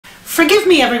Forgive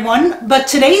me everyone, but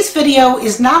today's video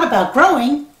is not about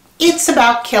growing, it's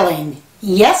about killing.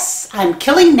 Yes, I'm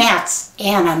killing gnats,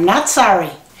 and I'm not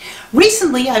sorry.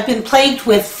 Recently I've been plagued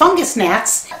with fungus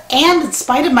gnats, and in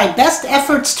spite of my best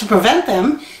efforts to prevent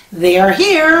them, they are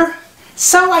here.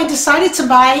 So I decided to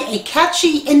buy a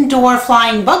Katchy Indoor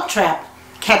Flying Bug Trap.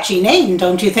 Catchy name,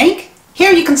 don't you think?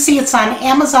 Here you can see it's on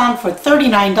Amazon for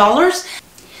 $39.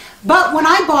 But when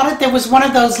I bought it, there was one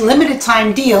of those limited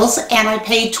time deals and I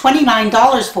paid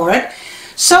 $29 for it.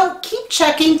 So keep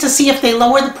checking to see if they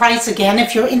lower the price again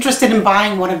if you're interested in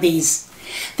buying one of these.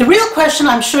 The real question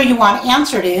I'm sure you want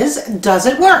answered is, does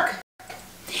it work?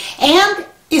 And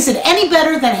is it any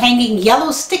better than hanging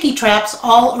yellow sticky traps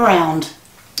all around?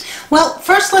 Well,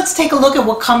 first let's take a look at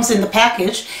what comes in the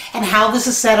package and how this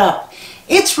is set up.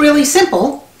 It's really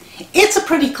simple. It's a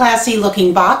pretty classy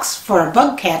looking box for a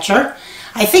bug catcher.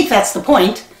 I think that's the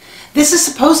point. This is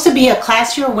supposed to be a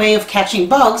classier way of catching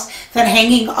bugs than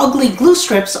hanging ugly glue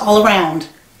strips all around.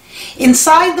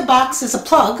 Inside the box is a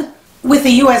plug with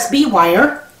a USB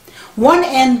wire. One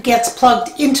end gets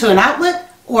plugged into an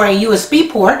outlet or a USB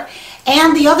port,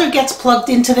 and the other gets plugged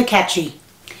into the Katchy.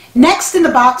 Next in the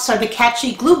box are the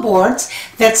Katchy glue boards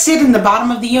that sit in the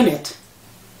bottom of the unit.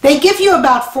 They give you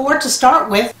about 4 to start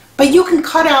with, but you can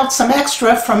cut out some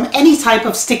extra from any type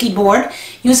of sticky board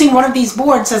using one of these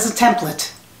boards as a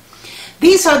template.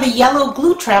 These are the yellow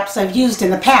glue traps I've used in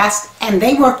the past, and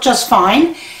they work just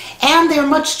fine, and they're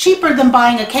much cheaper than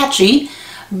buying a Katchy,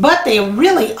 but they're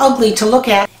really ugly to look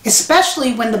at,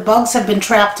 especially when the bugs have been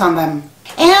trapped on them.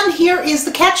 And here is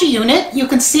the Katchy unit. You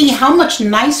can see how much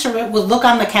nicer it would look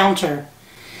on the counter.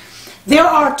 There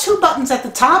are 2 buttons at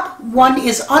the top. One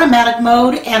is automatic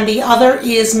mode and the other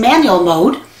is manual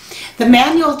mode. The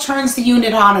manual turns the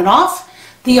unit on and off.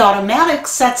 The automatic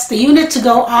sets the unit to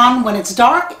go on when it's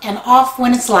dark and off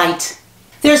when it's light.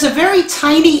 There's a very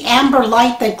tiny amber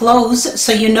light that glows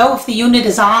so you know if the unit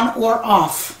is on or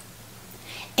off.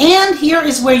 And here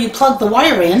is where you plug the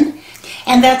wire in,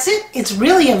 and that's it. It's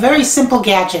really a very simple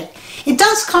gadget. It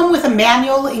does come with a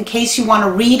manual in case you want to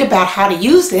read about how to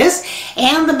use this,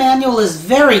 and the manual is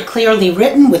very clearly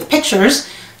written with pictures,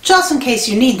 just in case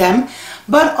you need them.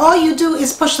 But all you do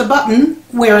is push the button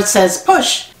where it says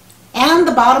push, and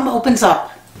the bottom opens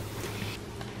up.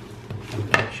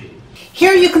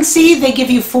 Here you can see they give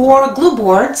you 4 glue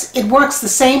boards. It works the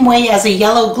same way as a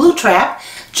yellow glue trap.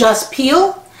 Just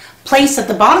peel, place at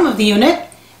the bottom of the unit,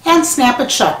 and snap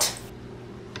it shut.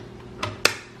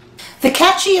 The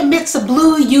Katchy emits a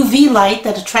blue UV light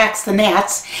that attracts the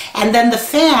gnats, and then the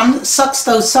fan sucks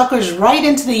those suckers right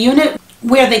into the unit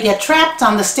where they get trapped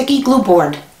on the sticky glue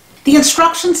board. The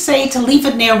instructions say to leave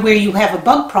it near where you have a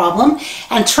bug problem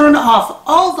and turn off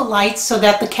all the lights so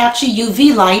that the Katchy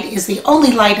UV light is the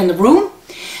only light in the room.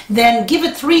 Then give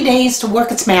it 3 days to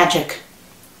work its magic,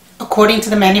 according to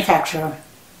the manufacturer.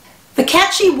 The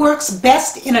Katchy works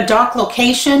best in a dark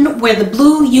location where the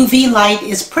blue UV light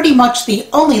is pretty much the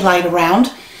only light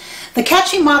around. The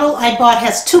Katchy model I bought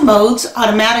has 2 modes,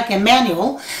 automatic and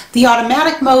manual. The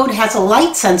automatic mode has a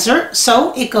light sensor,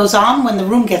 so it goes on when the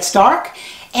room gets dark,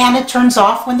 and it turns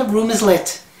off when the room is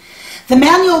lit. The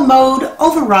manual mode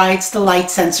overrides the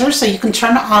light sensor, so you can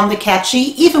turn on the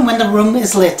Katchy even when the room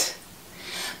is lit.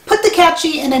 Put the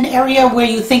Katchy in an area where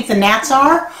you think the gnats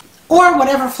are, or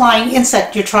whatever flying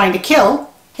insect you're trying to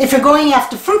kill. If you're going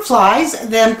after fruit flies,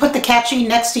 then put the Katchy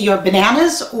next to your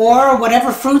bananas or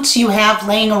whatever fruits you have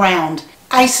laying around.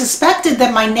 I suspected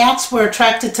that my gnats were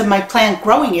attracted to my plant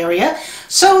growing area,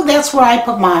 so that's where I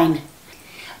put mine.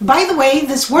 By the way,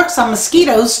 this works on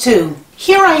mosquitoes too.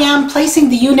 Here I am placing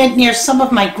the unit near some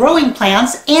of my growing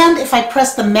plants, and if I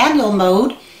press the manual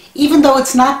mode, even though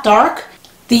it's not dark,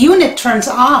 the unit turns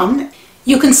on.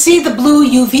 You can see the blue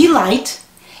UV light,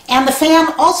 and the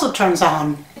fan also turns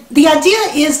on. The idea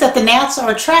is that the gnats are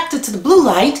attracted to the blue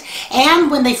light, and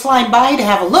when they fly by to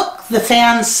have a look, the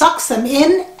fan sucks them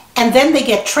in, and then they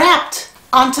get trapped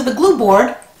onto the glue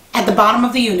board at the bottom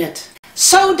of the unit.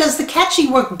 So does the Katchy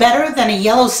work better than a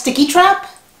yellow sticky trap?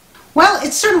 Well,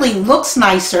 it certainly looks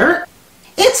nicer.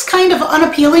 It's kind of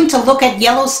unappealing to look at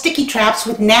yellow sticky traps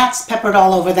with gnats peppered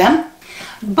all over them.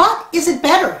 But is it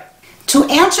better? To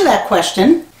answer that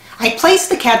question, I placed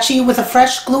the Katchy with a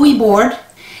fresh gluey board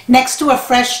next to a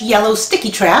fresh yellow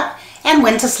sticky trap and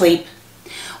went to sleep.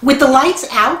 With the lights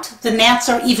out, the gnats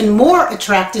are even more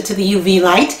attracted to the UV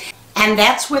light, and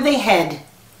that's where they head.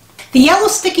 The yellow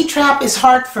sticky trap is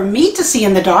hard for me to see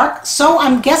in the dark, so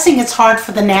I'm guessing it's hard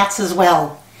for the gnats as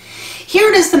well. Here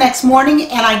it is the next morning,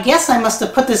 and I guess I must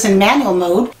have put this in manual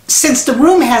mode. Since the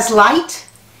room has light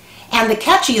and the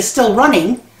Katchy is still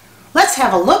running, let's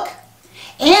have a look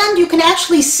And you can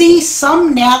actually see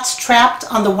some gnats trapped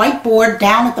on the whiteboard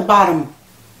down at the bottom.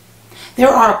 There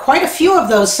are quite a few of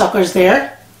those suckers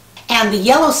there. And the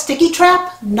yellow sticky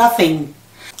trap, nothing.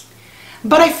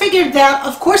 But I figured that,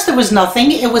 of course, there was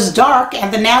nothing. It was dark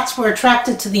and the gnats were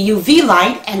attracted to the UV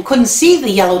light and couldn't see the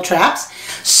yellow traps.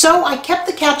 So I kept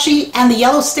the Katchy and the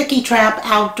yellow sticky trap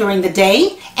out during the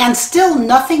day, and still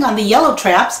nothing on the yellow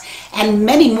traps and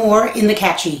many more in the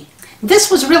Katchy. This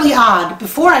was really odd.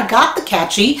 Before I got the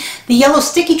Katchy, the yellow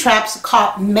sticky traps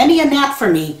caught many a gnat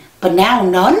for me, but now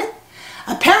none?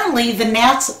 Apparently the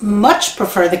gnats much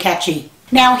prefer the Katchy.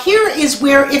 Now here is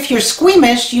where, if you're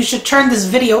squeamish, you should turn this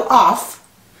video off.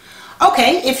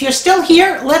 Okay, if you're still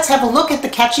here, let's have a look at the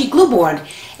Katchy glue board.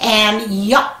 And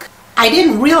yuck! I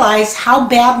didn't realize how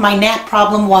bad my gnat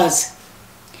problem was.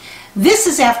 This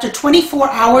is after 24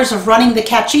 hours of running the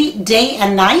Katchy day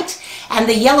and night, and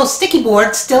the yellow sticky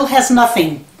board still has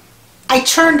nothing. I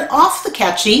turned off the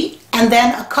Katchy, and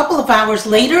then a couple of hours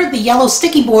later, the yellow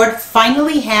sticky board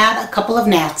finally had a couple of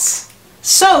gnats.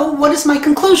 So, what is my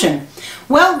conclusion?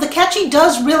 Well, the Katchy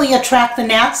does really attract the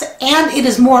gnats, and it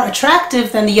is more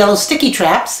attractive than the yellow sticky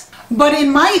traps. But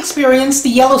in my experience, the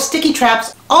yellow sticky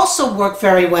traps also work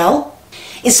very well,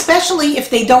 especially if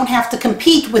they don't have to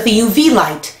compete with a UV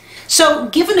light. So,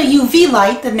 given a UV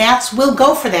light, the gnats will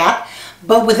go for that,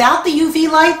 but without the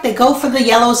UV light, they go for the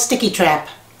yellow sticky trap.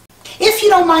 If you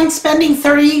don't mind spending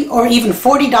 $30 or even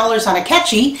 $40 on a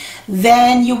Katchy,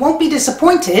 then you won't be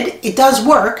disappointed. It does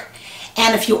work.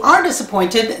 And if you are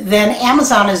disappointed, then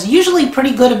Amazon is usually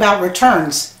pretty good about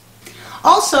returns.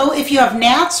 Also, if you have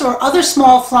gnats or other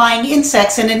small flying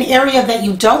insects in an area that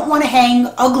you don't want to hang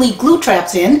ugly glue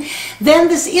traps in, then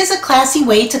this is a classy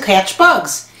way to catch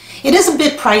bugs. It is a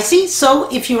bit pricey, so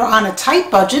if you're on a tight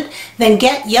budget, then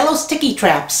get yellow sticky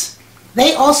traps.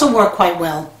 They also work quite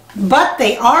well, but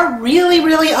they are really,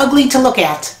 really ugly to look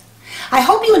at. I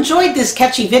hope you enjoyed this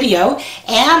Katchy video,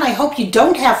 and I hope you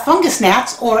don't have fungus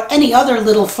gnats or any other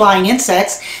little flying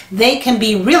insects. They can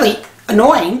be really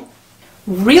annoying.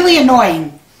 Really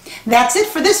annoying. That's it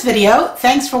for this video.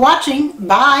 Thanks for watching.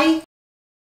 Bye.